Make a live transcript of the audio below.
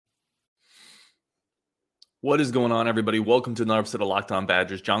What is going on, everybody? Welcome to another episode of Locked On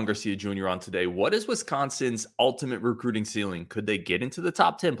Badgers. John Garcia Jr. on today. What is Wisconsin's ultimate recruiting ceiling? Could they get into the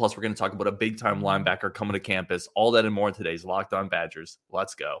top 10? Plus, we're going to talk about a big-time linebacker coming to campus. All that and more in today's Locked On Badgers.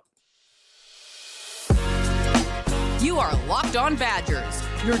 Let's go. You are Locked On Badgers,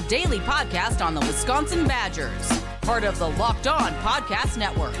 your daily podcast on the Wisconsin Badgers. Part of the Locked On Podcast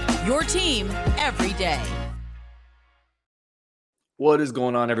Network, your team every day. What is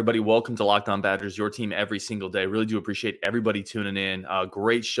going on, everybody? Welcome to Locked On Badgers, your team every single day. Really do appreciate everybody tuning in.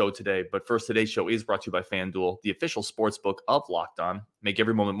 Great show today. But first, today's show is brought to you by FanDuel, the official sports book of Locked On. Make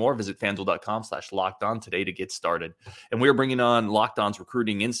every moment more. Visit FanDuel.com/LockedOn today to get started. And we are bringing on Locked On's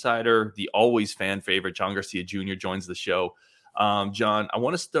recruiting insider, the always fan favorite, John Garcia Jr. joins the show. John, I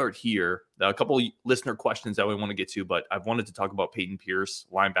want to start here. A couple of listener questions that we want to get to, but I've wanted to talk about Payton Pierce,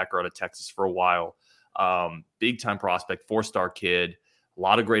 linebacker out of Texas for a while. Big time prospect, 4-star kid, a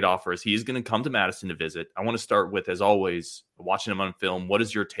lot of great offers. He is going to come to Madison to visit. I want to start with, as always, watching him on film. What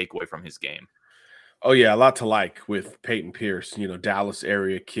is your takeaway from his game? Oh, yeah, a lot to like with Payton Pierce, Dallas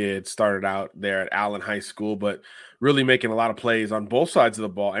area kid, started out there at Allen High School, but really making a lot of plays on both sides of the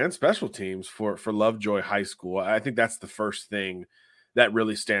ball and special teams for Lovejoy High School. I think that's the first thing that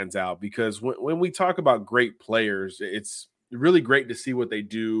really stands out, because when we talk about great players, it's really great to see what they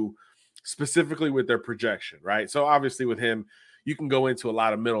do specifically with their projection, right? So obviously with him, you can go into a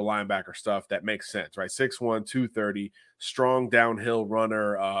lot of middle linebacker stuff that makes sense, right? 6'1", 230, strong downhill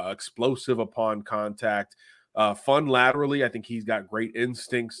runner, explosive upon contact, fun laterally. I think he's got great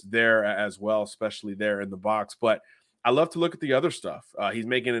instincts there as well, especially there in the box. But I love to look at the other stuff. He's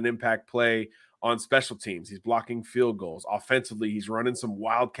making an impact play on special teams. He's blocking field goals. Offensively, he's running some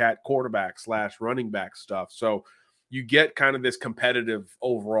wildcat quarterback / running back stuff. So you get kind of this competitive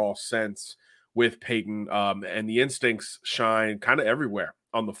overall sense with Payton, and the instincts shine kind of everywhere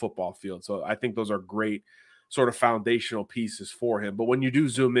on the football field. So I think those are great sort of foundational pieces for him. But when you do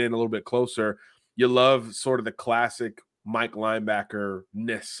zoom in a little bit closer, you love sort of the classic Mike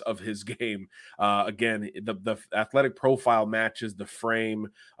linebacker-ness of his game. Again, the athletic profile matches the frame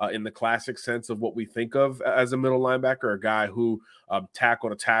in the classic sense of what we think of as a middle linebacker, a guy who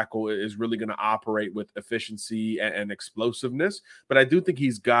tackle to tackle is really going to operate with efficiency and explosiveness. But I do think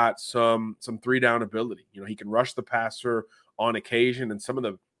he's got some 3-down ability. He can rush the passer on occasion, and some of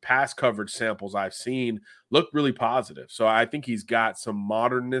the pass coverage samples I've seen look really positive. So I think he's got some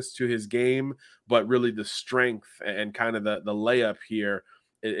modernness to his game, but really the strength and kind of the layup here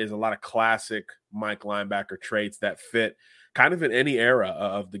is a lot of classic Mike linebacker traits that fit kind of in any era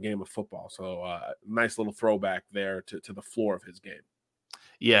of the game of football. So nice little throwback there to the floor of his game.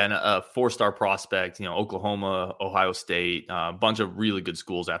 Yeah, and a 4-star prospect, Oklahoma, Ohio State, a bunch of really good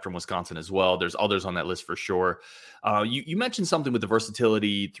schools after Wisconsin as well. There's others on that list for sure. You mentioned something with the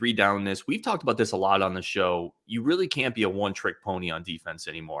versatility, 3-downness. We've talked about this a lot on the show. You really can't be a one-trick pony on defense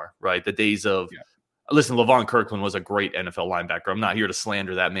anymore, right? The days of, listen, Levon Kirkland was a great NFL linebacker. I'm not here to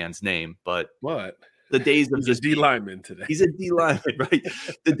slander that man's name, but what? The days of he's a D lineman today. He's a D lineman, right?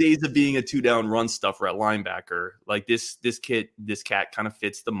 The days of being a 2-down run stuffer at linebacker, like this cat kind of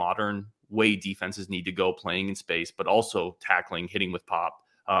fits the modern way defenses need to go, playing in space, but also tackling, hitting with pop.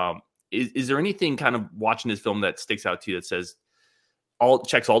 Is there anything kind of watching this film that sticks out to you that says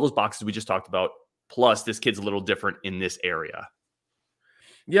checks all those boxes we just talked about, plus this kid's a little different in this area?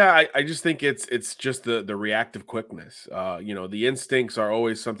 Yeah, I just think it's just the reactive quickness. The instincts are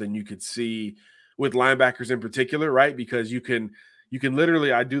always something you could see with linebackers in particular, right? Because you can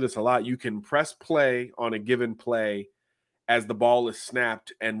literally, I do this a lot, you can press play on a given play as the ball is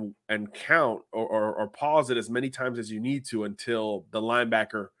snapped and count or pause it as many times as you need to until the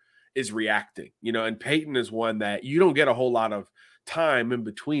linebacker is reacting. And Payton is one that you don't get a whole lot of time in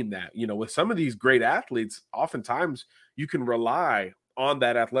between that. With some of these great athletes, oftentimes you can rely on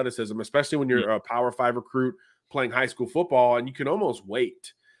that athleticism, especially when you're a Power 5 recruit playing high school football, and you can almost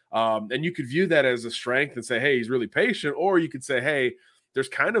wait. And you could view that as a strength and say, hey, he's really patient. Or you could say, hey, there's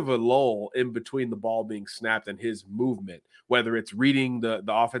kind of a lull in between the ball being snapped and his movement, whether it's reading the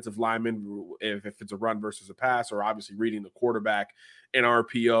offensive lineman, if it's a run versus a pass, or obviously reading the quarterback in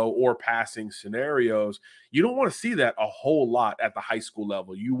RPO or passing scenarios. You don't want to see that a whole lot at the high school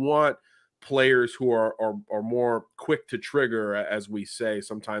level. You want players who are more quick to trigger, as we say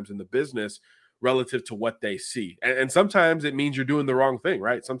sometimes in the business, relative to what they see. And sometimes it means you're doing the wrong thing,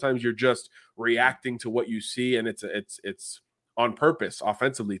 right? Sometimes you're just reacting to what you see, and it's on purpose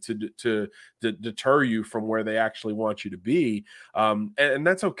offensively to deter you from where they actually want you to be. And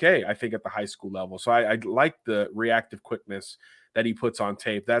that's okay, I think, at the high school level. So I like the reactive quickness that he puts on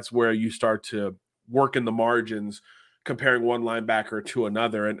tape. That's where you start to work in the margins comparing one linebacker to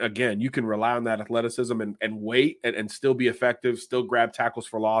another. And again, you can rely on that athleticism and wait and still be effective, still grab tackles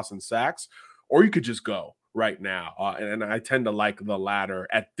for loss and sacks, or you could just go right now. And I tend to like the latter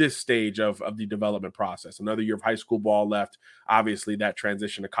at this stage of the development process. Another year of high school ball left. Obviously, that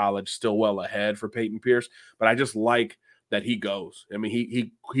transition to college still well ahead for Payton Pierce, but I just like that he goes. I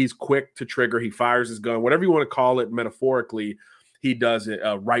mean, he's quick to trigger. He fires his gun, whatever you want to call it metaphorically. He does it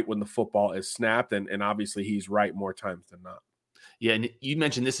right when the football is snapped, and obviously he's right more times than not. Yeah, and you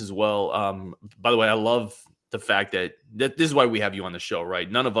mentioned this as well. By the way, I love the fact that this is why we have you on the show,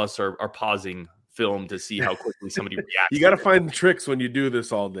 right? None of us are pausing film to see how quickly somebody reacts. You got to find the tricks when you do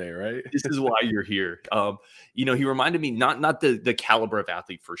this all day, right? This is why you're here. He reminded me not the caliber of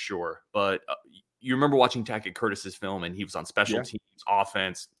athlete for sure, but you remember watching Tackett Curtis's film, and he was on special teams,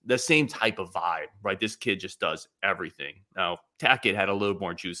 offense, the same type of vibe, right? This kid just does everything. Now, Tackett had a little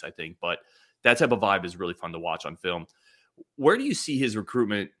more juice, I think, but that type of vibe is really fun to watch on film. Where do you see his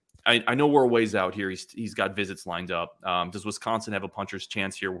recruitment? I know we're a ways out here. He's got visits lined up. Does Wisconsin have a puncher's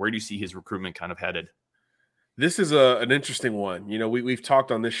chance here? Where do you see his recruitment kind of headed? This is an interesting one. We've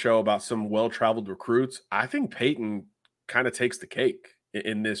talked on this show about some well-traveled recruits. I think Payton kind of takes the cake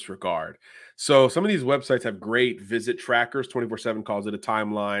in this regard. So some of these websites have great visit trackers. 24/7 calls it a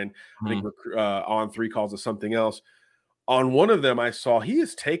timeline. I think On3 calls it something else. On one of them, I saw he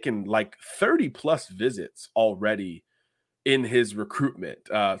has taken like 30 plus visits already in his recruitment.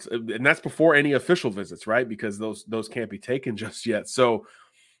 And that's before any official visits, right? Because those can't be taken just yet. So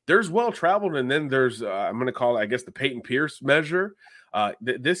there's well-traveled, and then there's, I'm going to call it, I guess, the Payton Pierce measure.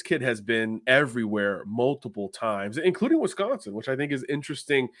 This kid has been everywhere multiple times, including Wisconsin, which I think is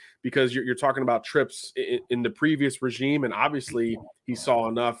interesting because you're talking about trips in the previous regime, and obviously he saw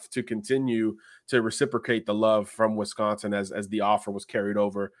enough to continue to reciprocate the love from Wisconsin as the offer was carried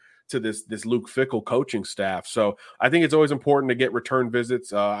over to this Luke Fickell coaching staff. So I think it's always important to get return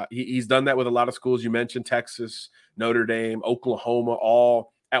visits. He's done that with a lot of schools. You mentioned Texas, Notre Dame, Oklahoma,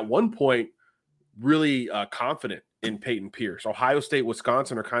 all at one point really confident in Payton Pierce. Ohio State,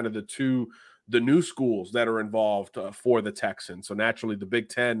 Wisconsin are kind of the new schools that are involved for the Texans. So naturally the Big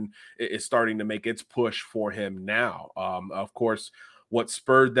Ten is starting to make its push for him now. Of course, what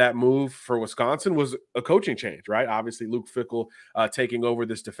spurred that move for Wisconsin was a coaching change, right? Obviously Luke Fickell taking over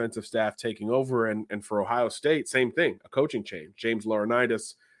this defensive staff, taking over. And for Ohio State, same thing, a coaching change. James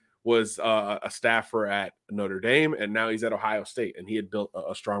Laurinaitis was a staffer at Notre Dame, and now he's at Ohio State, and he had built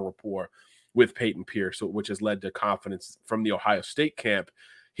a strong rapport with Payton Pierce, which has led to confidence from the Ohio State camp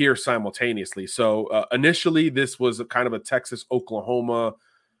here simultaneously. So initially, this was kind of a Texas, Oklahoma,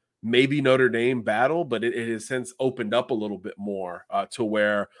 maybe Notre Dame battle, but it has since opened up a little bit more to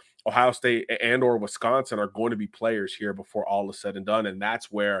where Ohio State and or Wisconsin are going to be players here before all is said and done. And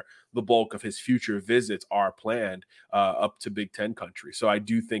that's where the bulk of his future visits are planned up to Big Ten country. So I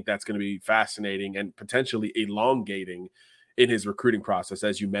do think that's going to be fascinating and potentially elongating in his recruiting process,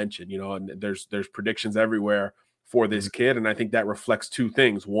 as you mentioned, and there's predictions everywhere for this kid. And I think that reflects two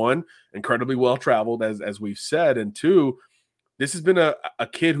things. One, incredibly well-traveled, as we've said. And two, this has been a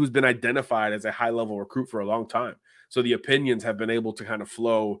kid who's been identified as a high-level recruit for a long time. So the opinions have been able to kind of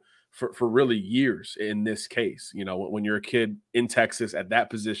flow for really years in this case. When you're a kid in Texas at that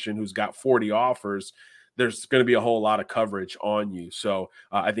position who's got 40 offers, there's going to be a whole lot of coverage on you. So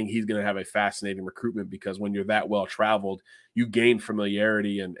I think he's going to have a fascinating recruitment because when you're that well-traveled, you gain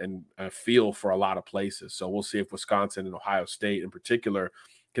familiarity and a feel for a lot of places. So we'll see if Wisconsin and Ohio State in particular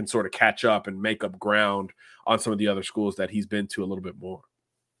can sort of catch up and make up ground on some of the other schools that he's been to a little bit more.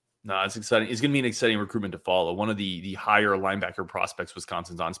 No, it's exciting. It's going to be an exciting recruitment to follow. One of the higher linebacker prospects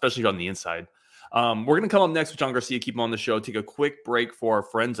Wisconsin's on, especially on the inside. We're going to come up next with John Garcia, keep him on the show, take a quick break for our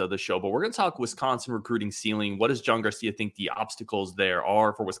friends of the show, but we're going to talk Wisconsin recruiting ceiling. What does John Garcia think the obstacles there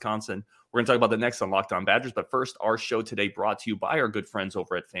are for Wisconsin? We're going to talk about the next on Locked On Badgers, but first, our show today brought to you by our good friends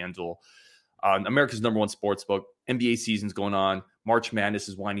over at FanDuel. America's #1 sportsbook. NBA season's going on. March Madness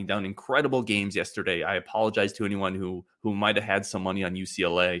is winding down. Incredible games yesterday. I apologize to anyone who might have had some money on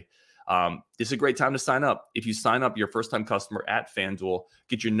UCLA. This is a great time to sign up. If you sign up, you're a first-time customer at FanDuel,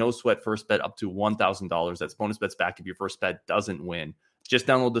 get your no-sweat first bet up to $1,000. That's bonus bets back if your first bet doesn't win. Just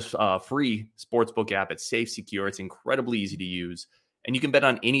download this free sportsbook app. It's safe, secure. It's incredibly easy to use. And you can bet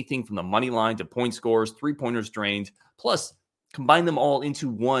on anything from the money line to point scores, three-pointers drained. Plus, combine them all into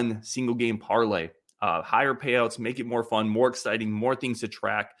one single-game parlay. Higher payouts, make it more fun, more exciting, more things to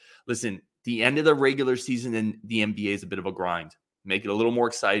track. Listen, the end of the regular season in the NBA is a bit of a grind. Make it a little more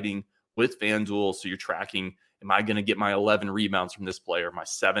exciting with FanDuel, so you're tracking, am I going to get my 11 rebounds from this player, my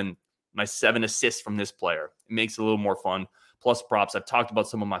seven assists from this player? It makes it a little more fun. Plus props. I've talked about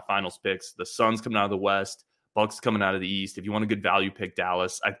some of my finals picks. The Suns coming out of the West, Bucks coming out of the East. If you want a good value pick,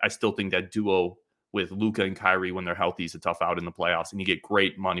 Dallas. I still think that duo with Luka and Kyrie when they're healthy is a tough out in the playoffs, and you get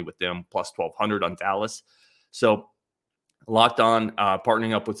great money with them, plus 1,200 on Dallas. So Locked On,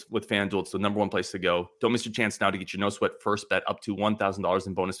 partnering up with FanDuel. It's the number one place to go. Don't miss your chance now to get your no sweat first bet up to $1,000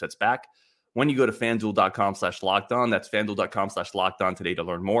 in bonus bets back when you go to FanDuel.com/lockedon. That's FanDuel.com/lockedon today to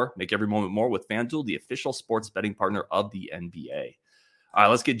learn more. Make every moment more with FanDuel, the official sports betting partner of the NBA. All right,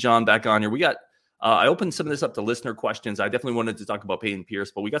 let's get John back on here. We got, I opened some of this up to listener questions. I definitely wanted to talk about Payton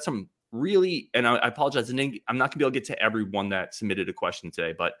Pierce, but we got some really, and I apologize, I'm not going to be able to get to everyone that submitted a question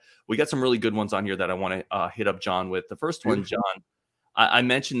today, but we got some really good ones on here that I want to hit up John with. The first one, John, I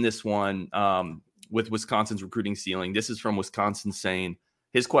mentioned this one with Wisconsin's recruiting ceiling. This is from Wisconsin saying,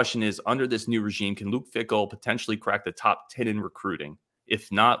 his question is, under this new regime, can Luke Fickell potentially crack the top 10 in recruiting?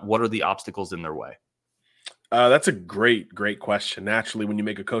 If not, what are the obstacles in their way? That's a great question. Naturally, when you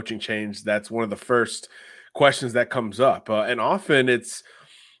make a coaching change, that's one of the first questions that comes up. And often it's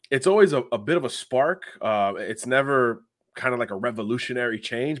always a bit of a spark. It's never kind of like a revolutionary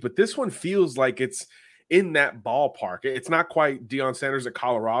change, but this one feels like it's in that ballpark. It's not quite Deion Sanders at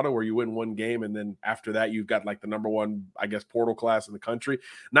Colorado where you win one game and then after that you've got like the number one, I guess, portal class in the country.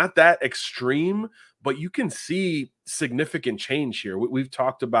 Not that extreme, but you can see significant change here. We've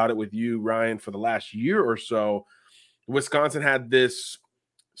talked about it with you, Ryan, for the last year or so. Wisconsin had this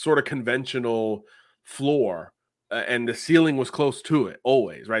sort of conventional floor and the ceiling was close to it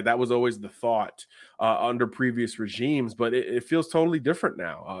always, right? That was always the thought under previous regimes, but it feels totally different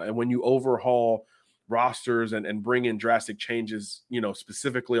now. And when you overhaul rosters and bring in drastic changes,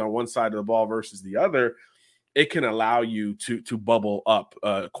 specifically on one side of the ball versus the other, it can allow you to bubble up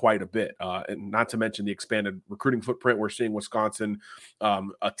quite a bit. And not to mention the expanded recruiting footprint we're seeing Wisconsin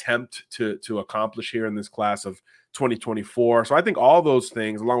attempt to accomplish here in this class of 2024. So I think all those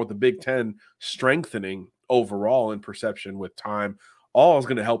things, along with the Big Ten strengthening overall in perception with time, all is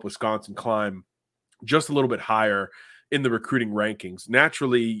going to help Wisconsin climb just a little bit higher in the recruiting rankings.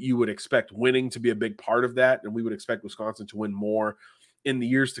 Naturally, you would expect winning to be a big part of that, and we would expect Wisconsin to win more in the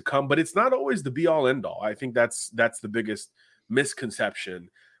years to come, but it's not always the be-all, end-all. I think that's the biggest misconception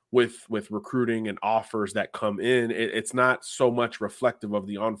with recruiting and offers that come in. It's not so much reflective of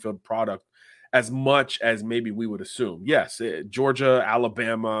the on-field product as much as maybe we would assume. Yes, Georgia,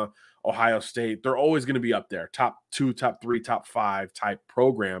 Alabama, Ohio State, they're always going to be up there, top 2, top 3, top 5 type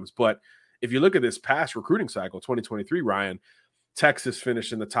programs, but if you look at this past recruiting cycle, 2023, Ryan, Texas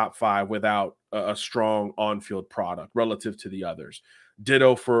finished in the top 5 without a strong on-field product relative to the others.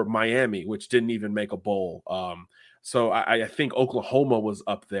 Ditto for Miami, which didn't even make a bowl. So I think Oklahoma was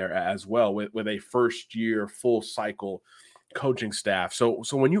up there as well with a first-year full cycle coaching staff. So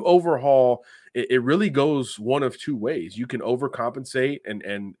when you overhaul, it really goes one of two ways. You can overcompensate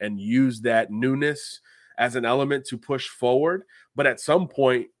and use that newness as an element to push forward, but at some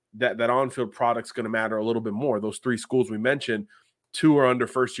point, that on-field product's going to matter a little bit more. Those 3 schools we mentioned, 2 are under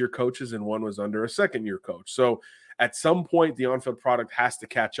first-year coaches and 1 was under a second-year coach. So at some point, the on-field product has to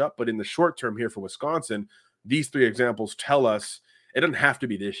catch up. But in the short term here for Wisconsin, these 3 examples tell us it doesn't have to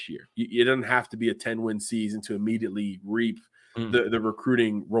be this year. It doesn't have to be a 10-win season to immediately reap the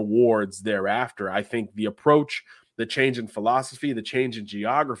recruiting rewards thereafter. I think the approach, the change in philosophy, the change in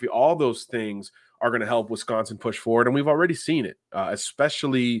geography, all those things are going to help Wisconsin push forward. And we've already seen it,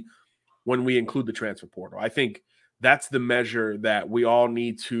 especially when we include the transfer portal. I think that's the measure that we all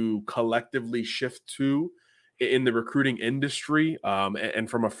need to collectively shift to in the recruiting industry. And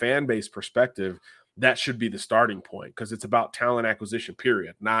from a fan base perspective, that should be the starting point because it's about talent acquisition,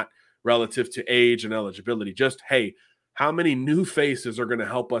 period, not relative to age and eligibility. Just, hey, how many new faces are going to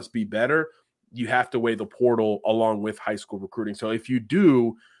help us be better? You have to weigh the portal along with high school recruiting. So if you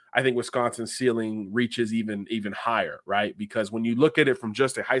do, I think Wisconsin's ceiling reaches even higher, right? Because when you look at it from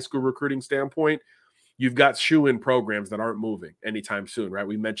just a high school recruiting standpoint, you've got shoe-in programs that aren't moving anytime soon, right?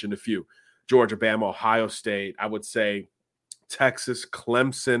 We mentioned a few: Georgia, Bama, Ohio State. I would say Texas,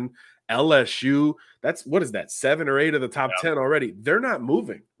 Clemson, LSU. That's, what is that, 7 or 8 of the top 10 already? They're not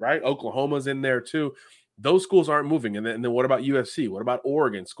moving, right? Oklahoma's in there too. Those schools aren't moving. And then what about USC? What about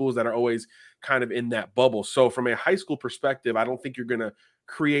Oregon? Schools that are always kind of in that bubble. So from a high school perspective, I don't think you're going to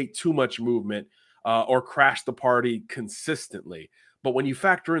create too much movement or crash the party consistently. But when you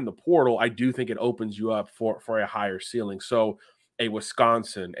factor in the portal, I do think it opens you up for a higher ceiling. So a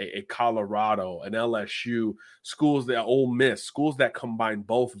Wisconsin, a Colorado, an LSU, schools that Ole Miss, schools that combine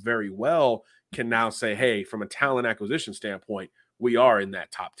both very well can now say, hey, from a talent acquisition standpoint, we are in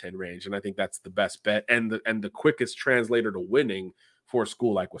that top 10 range. And I think that's the best bet and the quickest translator to winning for a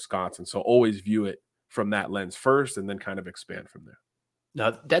school like Wisconsin. So always view it from that lens first and then kind of expand from there.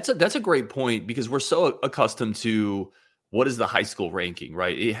 Now, that's a great point because we're so accustomed to what is the high school ranking,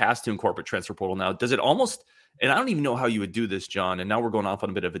 right? It has to incorporate transfer portal now. Does it almost, and I don't even know how you would do this, John, and now we're going off on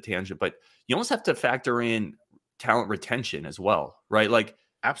a bit of a tangent, but you almost have to factor in talent retention as well, right? Like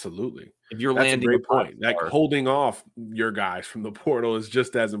Absolutely. if you're That's a landing great a point. Like five-star, holding off your guys from the portal is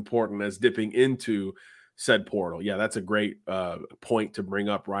just as important as dipping into said portal. Yeah, that's a great point to bring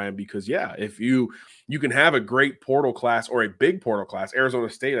up, Ryan, because yeah, if you can have a great portal class or a big portal class. Arizona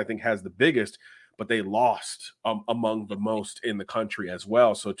State, I think, has the biggest, but they lost among the most in the country as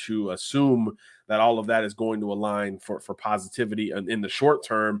well. So to assume that all of that is going to align for positivity in the short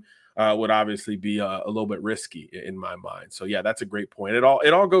term would obviously be a little bit risky in my mind. So yeah, that's a great point. It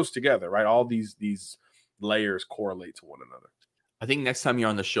all goes together, right? All these layers correlate to one another. I think next time you're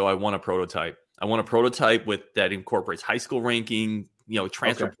on the show, I want a prototype. I want a prototype that incorporates high school ranking,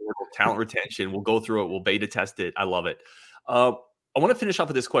 transfer portal, talent retention. We'll go through it. We'll beta test it. I love it. I want to finish off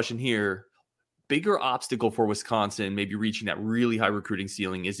with this question here. Bigger obstacle for Wisconsin, maybe reaching that really high recruiting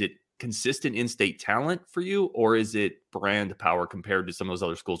ceiling. Is it consistent in-state talent for you, or is it brand power compared to some of those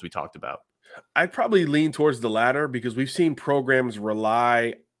other schools we talked about? I'd probably lean towards the latter because we've seen programs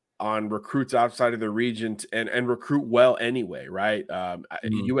rely on recruits outside of the region and recruit well anyway, right?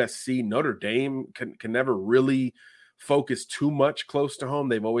 USC, Notre Dame can never really focus too much close to home.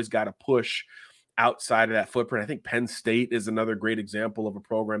 They've always got to push outside of that footprint. I think Penn State is another great example of a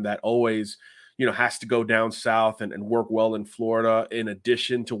program that always has to go down south and work well in Florida in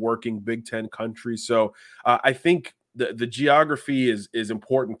addition to working Big Ten countries. So I think the geography is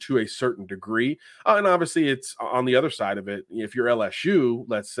important to a certain degree. And obviously it's on the other side of it. If you're LSU,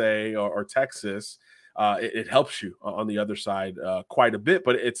 let's say, or Texas, it helps you on the other side quite a bit,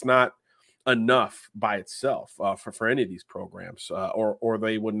 but it's not enough by itself for any of these programs or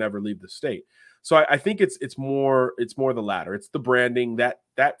they would never leave the state. So I think it's more the latter. It's the branding, that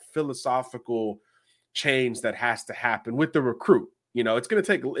philosophical change that has to happen with the recruit. It's going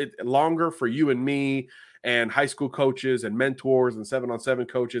to take longer for you and me and high school coaches and mentors and 7-on-7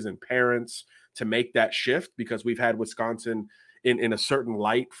 coaches and parents to make that shift because we've had Wisconsin in a certain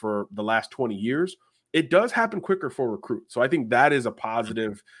light for the last 20 years. It does happen quicker for recruits. So I think that is a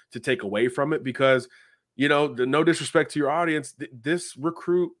positive to take away from it because, no disrespect to your audience, this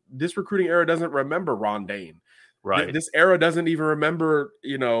recruiting era doesn't remember Ron Dane. Right. This era doesn't even remember,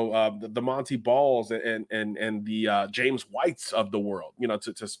 the Monty Balls and the James Whites of the world,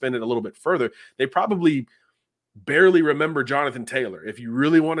 to spin it a little bit further. They probably barely remember Jonathan Taylor. If you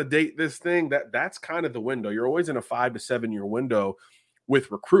really want to date this thing, that's kind of the window. You're always in a 5 to 7 year window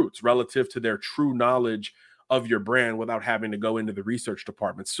with recruits relative to their true knowledge of your brand without having to go into the research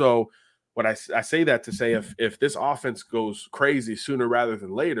department. So what I say that to say, if this offense goes crazy sooner rather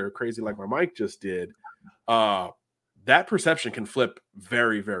than later, crazy like my Mike just did, that perception can flip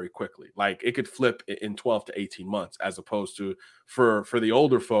very, very quickly. Like it could flip in 12 to 18 months, as opposed to for the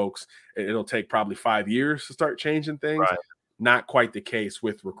older folks, it'll take probably 5 years to start changing things. Right. Not quite the case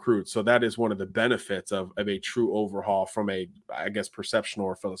with recruits. So that is one of the benefits of a true overhaul from a, I guess, perceptional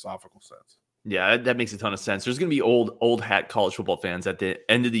or philosophical sense. Yeah, that makes a ton of sense. There's going to be old hat college football fans at the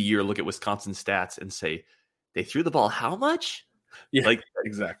end of the year look at Wisconsin stats and say, they threw the ball how much? Yeah, like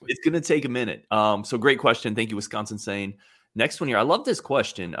exactly. It's going to take a minute. So great question. Thank you, Wisconsin saying. Next one here. I love this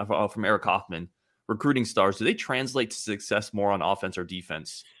question from Eric Hoffman. Recruiting stars, do they translate to success more on offense or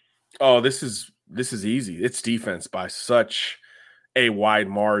defense? Oh, this is easy. It's defense by such a wide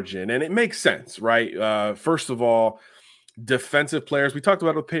margin, and it makes sense, right? First of all, defensive players, we talked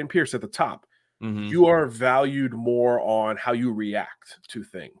about it with Payton Pierce at the top. Mm-hmm. You are valued more on how you react to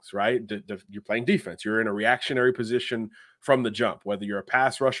things, right? You're playing defense. You're in a reactionary position from the jump. Whether you're a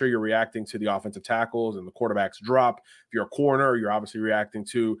pass rusher, you're reacting to the offensive tackles and the quarterback's drop. If you're a corner, you're obviously reacting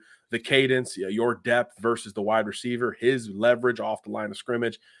to the cadence, your depth versus the wide receiver, his leverage off the line of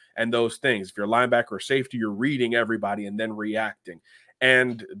scrimmage, and those things. If you're a linebacker or safety, you're reading everybody and then reacting.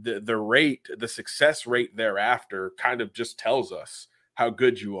 And the success rate thereafter kind of just tells us how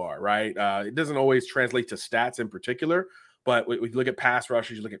good you are, right? It doesn't always translate to stats in particular, but we look at pass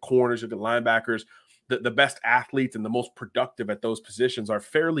rushers, you look at corners, you look at linebackers, the best athletes and the most productive at those positions are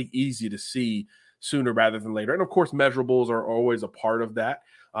fairly easy to see sooner rather than later. And of course, measurables are always a part of that.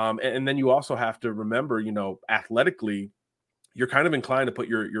 And then you also have to remember, athletically, you're kind of inclined to put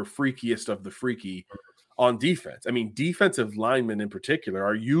your freakiest of the freaky on defense. I mean, defensive linemen in particular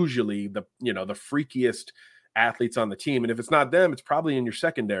are usually the freakiest athletes on the team. And if it's not them, it's probably in your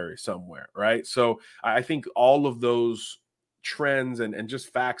secondary somewhere, right? So I think all of those trends and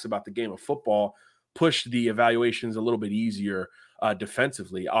just facts about the game of football push the evaluations a little bit easier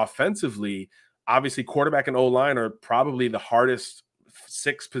defensively. Offensively, obviously, quarterback and O-line are probably the hardest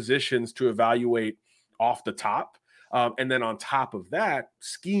 6 positions to evaluate off the top. And then on top of that,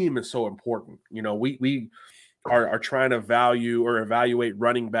 scheme is so important. We are trying to value or evaluate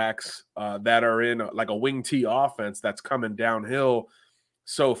running backs that are in like a wing T offense that's coming downhill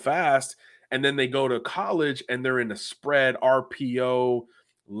so fast. And then they go to college and they're in a spread RPO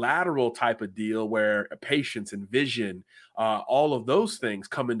lateral type of deal where patience and vision, all of those things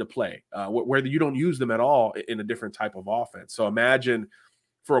come into play, where you don't use them at all in a different type of offense. So imagine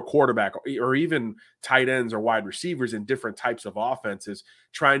for a quarterback or even tight ends or wide receivers in different types of offenses,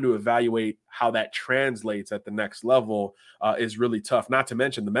 trying to evaluate how that translates at the next level is really tough. Not to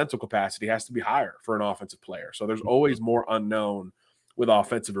mention the mental capacity has to be higher for an offensive player. So there's always more unknown with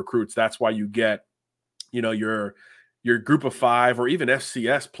offensive recruits. That's why you get, your group of 5 or even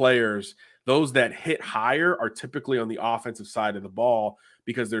FCS players, those that hit higher are typically on the offensive side of the ball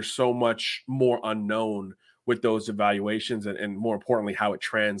because there's so much more unknown with those evaluations and more importantly, how it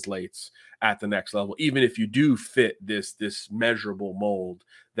translates at the next level, even if you do fit this measurable mold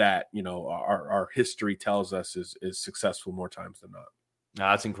that, our history tells us is successful more times than not.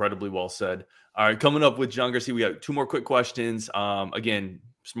 That's incredibly well said. All right, coming up with John Garcia, we got 2 more quick questions. Again,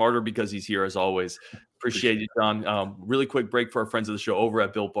 smarter because he's here as always. Appreciate it, John. Really quick break for our friends of the show over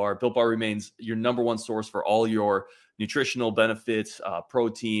at Built Bar. Built Bar remains your number one source for all your nutritional benefits,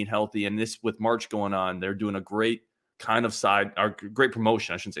 protein, healthy. And this with March going on, they're doing a great kind of great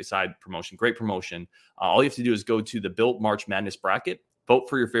promotion. I shouldn't say side promotion, great promotion. All you have to do is go to the Built March Madness bracket, vote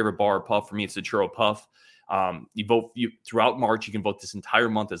for your favorite bar or puff. For me, it's the churro puff. You vote throughout March. You can vote this entire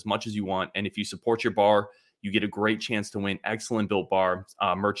month as much as you want. And if you support your bar, you get a great chance to win excellent Built Bar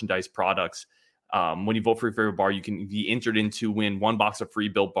merchandise products. When you vote for your favorite bar, you can be entered into win 1 box of free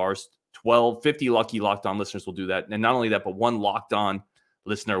Built Bars. 50 lucky Locked On listeners will do that. And not only that, but 1 Locked On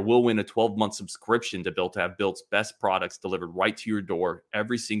listener will win a 12-month subscription to Built to have Built's best products delivered right to your door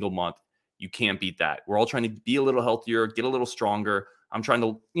every single month. You can't beat that. We're all trying to be a little healthier, get a little stronger. I'm trying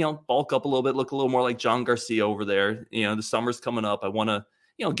to, bulk up a little bit, look a little more like John Garcia over there. The summer's coming up. I want to,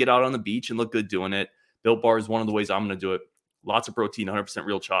 get out on the beach and look good doing it. Built Bar is one of the ways I'm going to do it. Lots of protein, 100%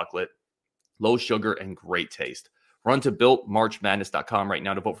 real chocolate, low sugar, and great taste. Run to BuiltMarchMadness.com right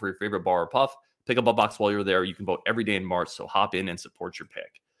now to vote for your favorite bar or puff. Pick up a box while you're there. You can vote every day in March, so hop in and support your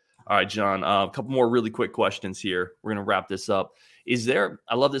pick. All right, John, a couple more really quick questions here. We're going to wrap this up.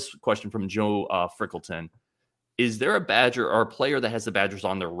 I love this question from Joe Frickleton. Is there a Badger or a player that has the Badgers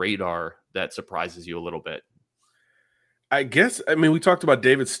on their radar that surprises you a little bit? I guess, we talked about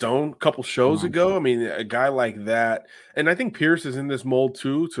David Stone a couple shows ago. A guy like that, and I think Pierce is in this mold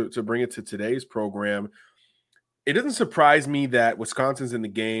too, to bring it to today's program. It doesn't surprise me that Wisconsin's in the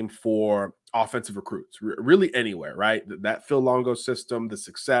game for offensive recruits, really anywhere, right? That Phil Longo system, the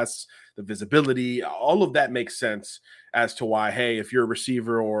success, the visibility, all of that makes sense as to why, hey, if you're a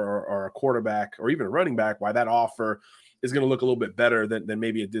receiver or a quarterback or even a running back, why that offer is going to look a little bit better than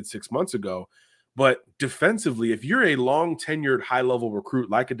maybe it did 6 months ago. But defensively, if you're a long tenured high level recruit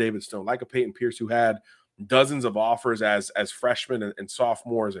like a David Stone, like a Payton Pierce, who had dozens of offers as freshmen and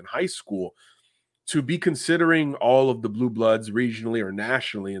sophomores in high school, to be considering all of the blue bloods regionally or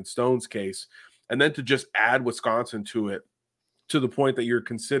nationally in Stone's case, and then to just add Wisconsin to it to the point that you're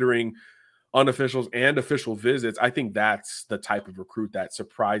considering unofficials and official visits, I think that's the type of recruit that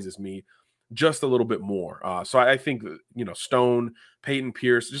surprises me just a little bit more. So I think, Stone, Payton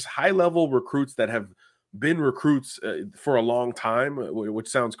Pierce, just high-level recruits that have been recruits for a long time, which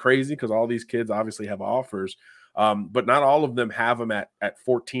sounds crazy because all these kids obviously have offers, but not all of them have them at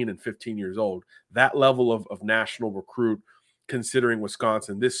 14 and 15 years old. That level of national recruit, considering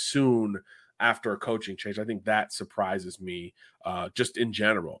Wisconsin this soon after a coaching change, I think that surprises me just in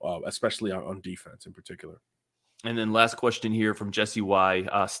general, especially on defense in particular. And then last question here from Jesse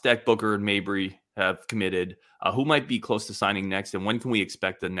Y. Stack, Booker, and Mabry have committed. Who might be close to signing next, and when can we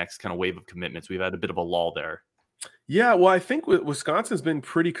expect the next kind of wave of commitments? We've had a bit of a lull there. Yeah, well, I think Wisconsin's been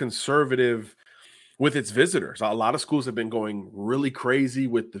pretty conservative with its visitors. A lot of schools have been going really crazy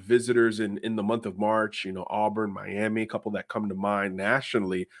with the visitors in the month of March. Auburn, Miami, a couple that come to mind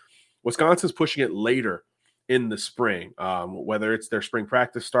nationally. Wisconsin's pushing it later in the spring, whether it's their spring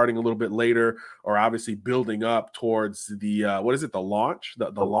practice starting a little bit later or obviously building up towards the launch,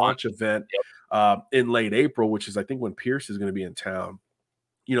 the launch event in late April, which is I think when Pierce is going to be in town.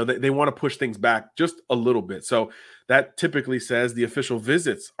 They want to push things back just a little bit. So that typically says the official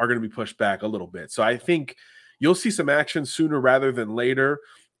visits are going to be pushed back a little bit. So I think you'll see some action sooner rather than later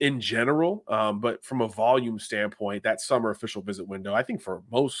in general. But from a volume standpoint, that summer official visit window, I think for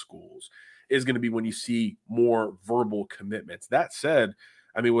most schools, is going to be when you see more verbal commitments. That said,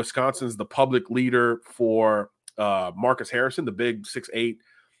 Wisconsin's the public leader for Marcus Harrison, the big 6'8"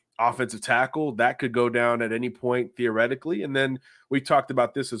 offensive tackle, that could go down at any point theoretically. And then we talked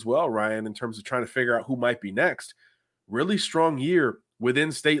about this as well, Ryan, in terms of trying to figure out who might be next. Really strong year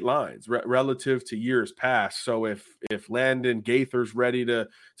within state lines relative to years past. So if Landon Gaither's ready to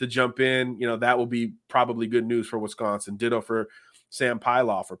jump in, that will be probably good news for Wisconsin. Ditto for Sam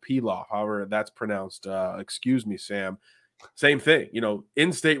Piloff or Piloff, however that's pronounced. Excuse me, Sam. Same thing.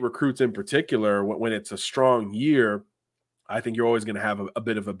 In-state recruits in particular, when it's a strong year, I think you're always going to have a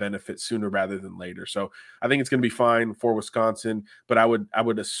bit of a benefit sooner rather than later. So I think it's going to be fine for Wisconsin, but I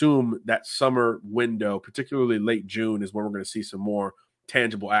would assume that summer window, particularly late June, is when we're going to see some more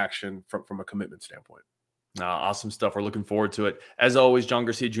tangible action from a commitment standpoint. Awesome stuff. We're looking forward to it. As always, John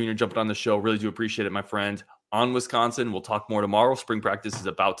Garcia Jr. jumping on the show. Really do appreciate it, my friend. On Wisconsin, we'll talk more tomorrow. Spring practice is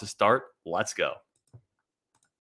about to start. Let's go.